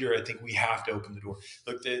as a leader, I think we have to open the door.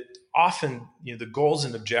 Look, often, the goals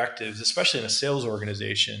and objectives, especially in a sales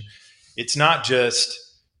organization, it's not just,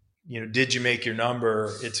 did you make your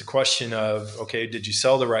number? It's a question of, okay, did you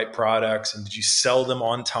sell the right products, and did you sell them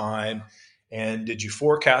on time? And did you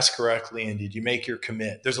forecast correctly? And did you make your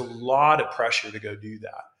commit? There's a lot of pressure to go do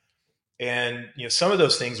that. And, some of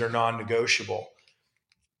those things are non-negotiable.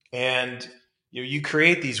 And you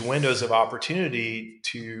create these windows of opportunity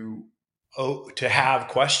to have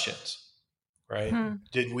questions, right? Hmm.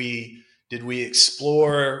 Did we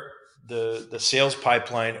explore the sales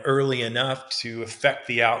pipeline early enough to affect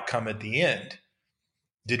the outcome at the end?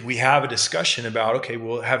 Did we have a discussion about, okay,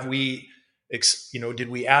 well, have we did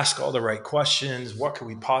we ask all the right questions? What could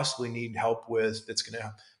we possibly need help with that's going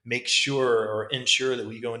to make sure or ensure that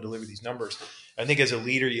we go and deliver these numbers? I think as a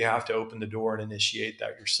leader, you have to open the door and initiate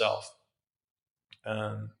that yourself.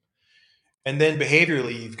 Um, and then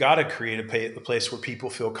behaviorally, you've got to create a place where people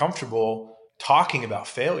feel comfortable talking about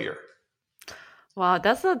failure. Wow,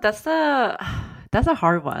 that's a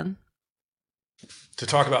hard one. To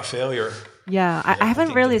talk about failure, Yeah, I I haven't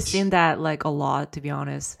think really that's seen that like a lot, to be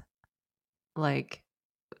honest. Like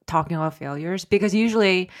talking about failures, because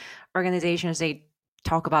usually organizations, they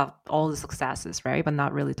talk about all the successes, right? But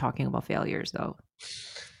not really talking about failures, though.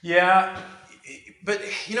 yeah. But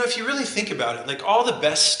if you really think about it, like all the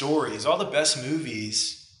best stories, all the best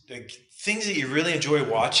movies, like things that you really enjoy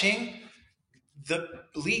watching, the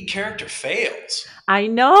lead character fails, I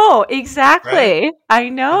know right? exactly. I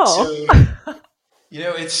And know. so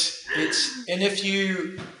it's and if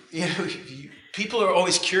people are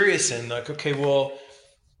always curious and like, okay, well,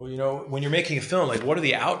 when you're making a film, like, what are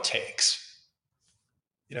the outtakes?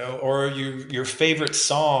 or your favorite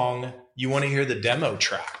song, you want to hear the demo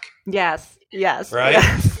track, Yes, yes, right?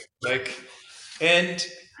 yes. Like, and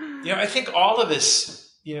I think all of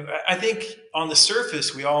us, I think on the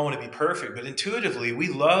surface we all want to be perfect, but intuitively we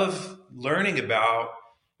love learning about,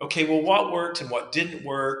 okay, well, what worked and what didn't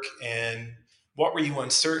work, and what were you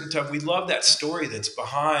uncertain of. We love that story that's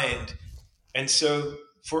behind. And so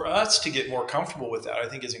for us to get more comfortable with that, I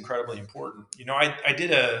think is incredibly important. I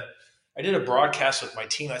did a broadcast with my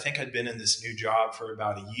team. I think I'd been in this new job for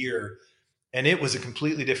about a year, and it was a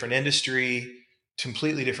completely different industry,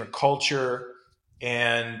 completely different culture,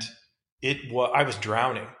 and I was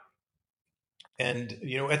drowning. And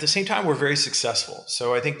at the same time, we're very successful.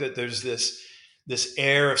 So I think that there's this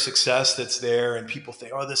air of success that's there, and people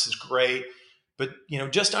think, "Oh, this is great," but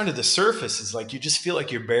just under the surface, it's like you just feel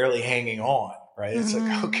like you're barely hanging on, right? It's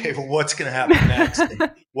like, okay, Mhm. well, what's going to happen next?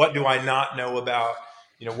 And what do I not know about?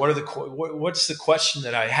 What's the question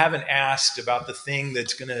that I haven't asked about the thing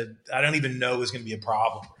I don't even know is going to be a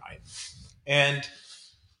problem, right? And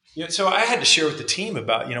so I had to share with the team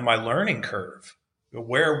about my learning curve.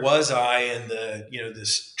 Where was I in the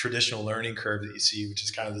this traditional learning curve that you see, which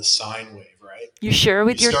is kind of the sine wave, right? You share You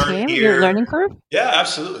with your start team your here, learning curve? yeah,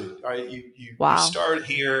 absolutely. All right, you Wow. start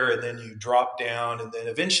here, and then you drop down, and then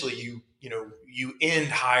eventually you end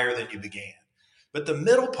higher than you began. But the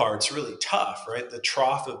middle part's really tough, right? The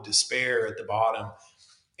trough of despair at the bottom.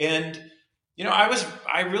 And I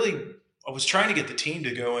was trying to get the team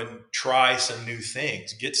to go and try some new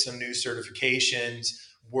things, get some new certifications,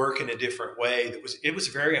 work in a different way. It was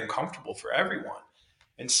very uncomfortable for everyone.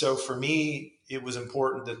 And so for me, it was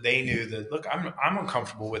important that they knew that, look, I'm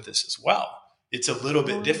uncomfortable with this as well. It's a little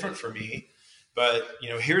bit Wow. different for me, but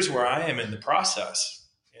here's where I am in the process.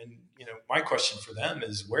 And my question for them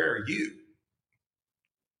is, where are you?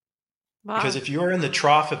 Because Wow. if you're in the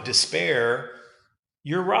trough of despair,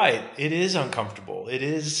 you're right. It is uncomfortable. It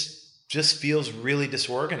is just feels really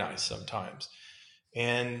disorganized sometimes.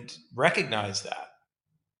 And recognize that.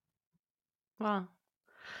 Wow.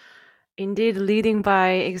 Indeed, leading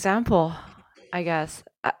by example, I guess.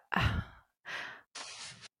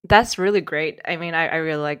 That's really great. I mean, I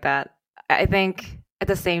really like that. I think at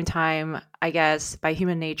the same time, I guess by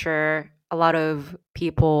human nature, a lot of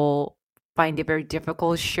people find it very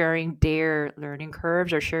difficult sharing their learning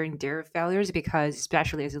curves or sharing their failures because,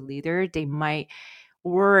 especially as a leader, they might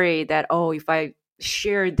worry that, oh, if I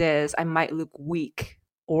share this, I might look weak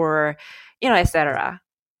or, etc.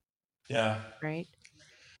 Yeah, Right?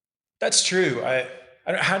 that's true.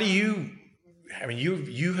 How do you, I mean,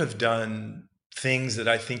 you have done things that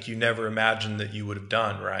I think you never imagined that you would have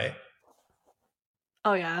done, right?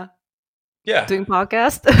 Oh, yeah. Yeah. Doing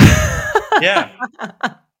podcast. Yeah.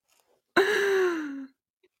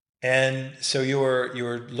 And so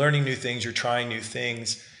you're learning new things, you're trying new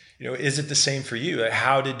things. Is it the same for you? Like,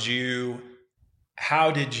 how did you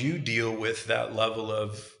deal with that level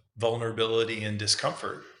of vulnerability and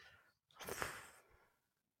discomfort?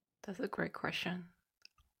 That's a great question.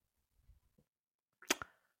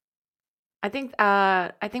 I think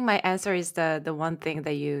my answer is the one thing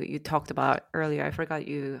that you talked about earlier. I forgot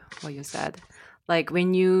what you said. Like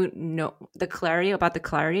when you know the clarity about the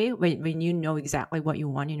clarity, when you know exactly what you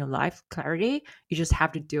want in your life, clarity, you just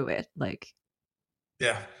have to do it. Like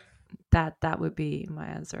Yeah. that would be my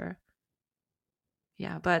answer.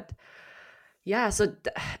 Yeah, but yeah, so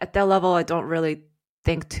at that level I don't really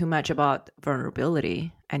think too much about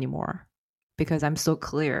vulnerability anymore because I'm so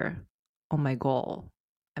clear on my goal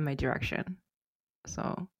and my direction.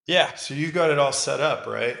 So, Yeah. So you got it all set up,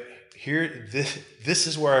 right? Here, this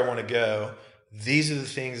is where I want to go. These are the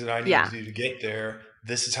things that I need to yeah, do to get there.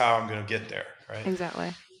 This is how I'm going to get there, right?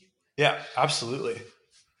 exactly. Yeah, absolutely.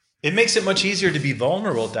 It makes it much easier to be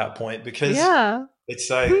vulnerable at that point because Yeah. it's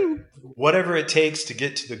like whatever it takes to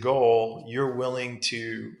get to the goal, you're willing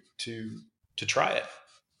to to try it.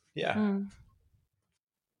 Yeah. Mm.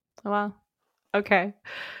 Well, okay.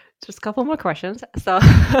 Just a couple more questions. So,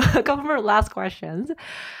 a couple more last questions.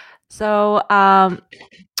 So,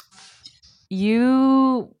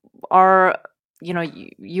 you are,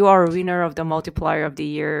 you are a winner of the multiplier of the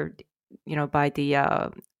year, by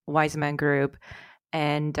the Wiseman Group,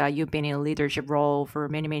 and you've been in a leadership role for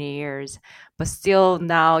many, many years. But still,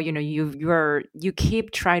 now, you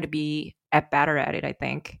keep trying to be better at it. I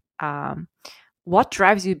think. What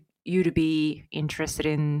drives you to be interested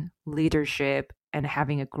in leadership and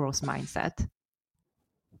having a growth mindset?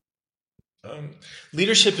 Um,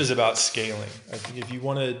 Leadership is about scaling. I think if you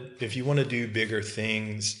want to do bigger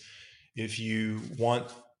things, if you want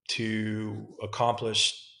to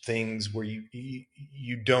accomplish things where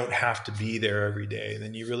you don't have to be there every day,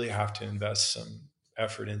 then you really have to invest some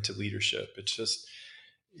effort into leadership.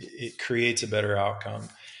 It creates a better outcome.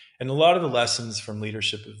 And a lot of the lessons from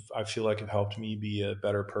leadership, I feel like, have helped me be a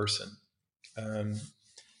better person. Um,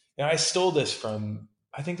 and I stole this from,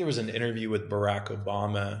 I think there was an interview with Barack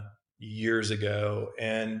Obama years ago,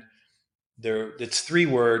 and it's 3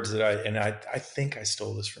 words that I think I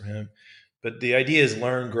stole this from him, but the idea is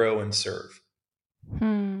learn, grow, and serve.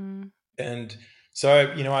 Hmm. And so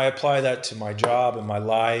I apply that to my job and my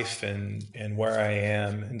life and where I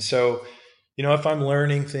am. And so, if I'm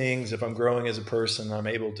learning things, if I'm growing as a person, I'm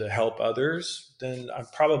able to help others, then I'm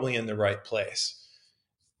probably in the right place.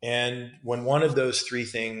 And when one of those 3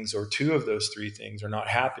 things or 2 of those 3 things are not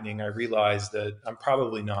happening, I realize that I'm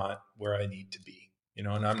probably not where I need to be, and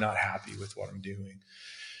I'm not happy with what I'm doing.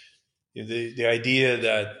 The idea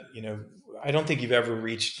that, I don't think you've ever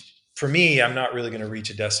reached, for me, I'm not really going to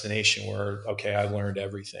reach a destination where, okay, I've learned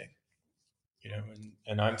everything,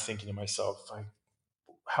 and I'm thinking to myself,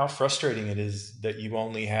 how frustrating it is that you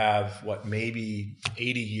only have maybe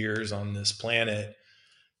 80 years on this planet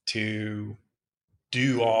to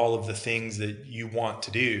do all of the things that you want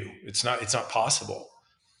to do. It's not possible.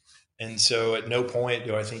 And so at no point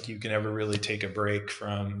do I think you can ever really take a break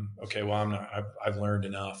from, okay, well, I've learned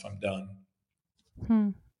enough. I'm done. Hmm.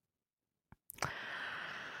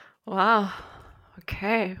 Wow.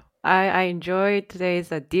 Okay. I enjoyed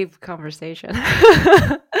today's deep conversation.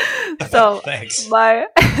 So Thanks.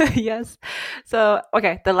 yes. So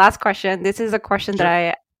okay, the last question. This is a question that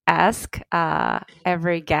I ask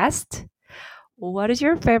every guest. What is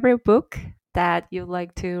your favorite book that you'd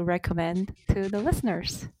like to recommend to the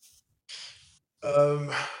listeners?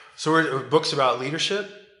 So we're books about leadership.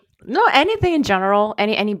 No, anything in general.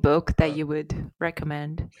 Any book that you would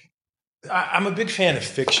recommend. I'm a big fan of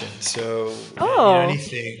fiction, so Oh.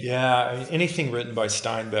 anything written by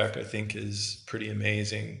Steinbeck, I think, is pretty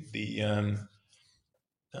amazing. The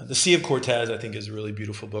Sea of Cortez, I think, is a really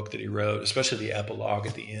beautiful book that he wrote, especially the epilogue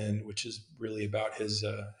at the end, which is really about his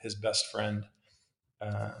best friend.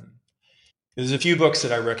 There's a few books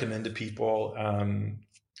that I recommend to people.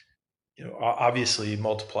 Obviously,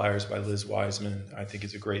 Multipliers by Liz Wiseman, I think,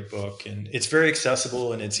 is a great book, and it's very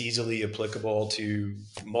accessible and it's easily applicable to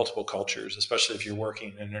multiple cultures, especially if you're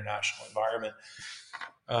working in an international environment.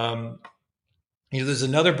 There's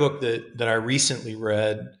another book that I recently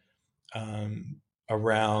read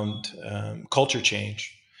around culture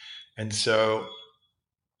change, and so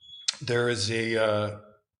there is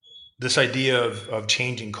this idea of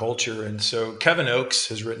changing culture. And so Kevin Oakes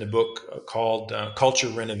has written a book called Culture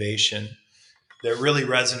Renovation that really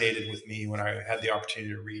resonated with me when I had the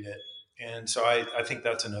opportunity to read it. And so I think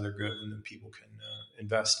that's another good one that people can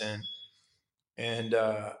invest in. And,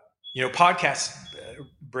 podcasts,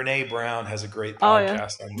 Brene Brown has a great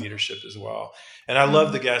podcast on leadership as well. And I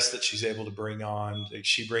love the guests that she's able to bring on.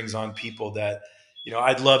 She brings on people that,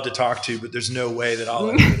 I'd love to talk to, but there's no way that I'll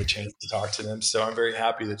ever get a chance to talk to them. So I'm very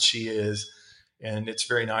happy that she is. And it's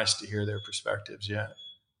very nice to hear their perspectives. Yeah.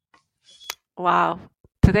 Wow.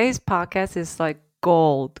 Today's podcast is like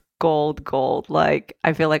gold. Like,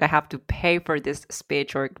 I feel like I have to pay for this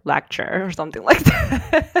speech or lecture or something like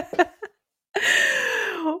that.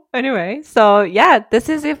 Anyway, so yeah, this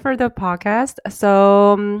is it for the podcast.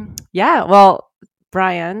 So well,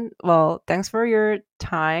 Brian, thanks for your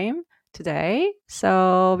time today.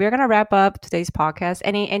 So we're gonna wrap up today's podcast.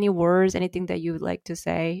 Any words, anything that you would like to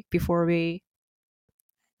say before we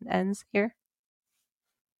end here?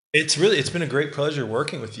 It's been a great pleasure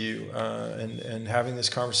working with you and having this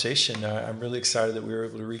conversation. I'm really excited that we were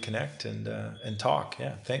able to reconnect and talk.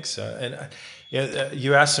 Yeah, thanks.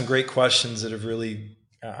 You asked some great questions that have really.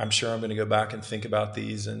 I'm sure I'm going to go back and think about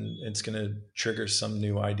these, and it's going to trigger some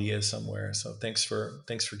new idea somewhere. So thanks for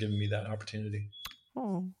giving me that opportunity.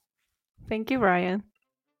 Oh, thank you, Brian.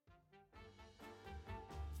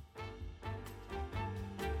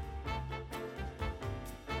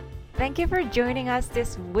 Thank you for joining us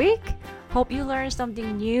this week. Hope you learned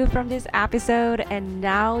something new from this episode, and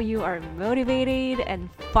now you are motivated and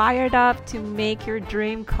fired up to make your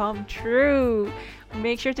dream come true.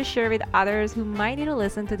 Make sure to share with others who might need to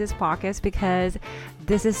listen to this podcast, because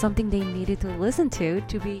this is something they needed to listen to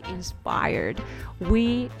be inspired.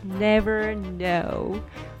 We never know.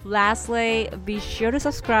 Lastly, be sure to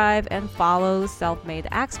subscribe and follow Self-Made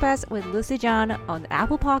Expats with Lucy John on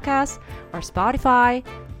Apple Podcasts or Spotify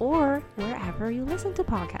or wherever you listen to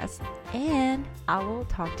podcasts. And I will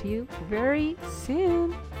talk to you very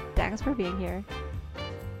soon. Thanks for being here.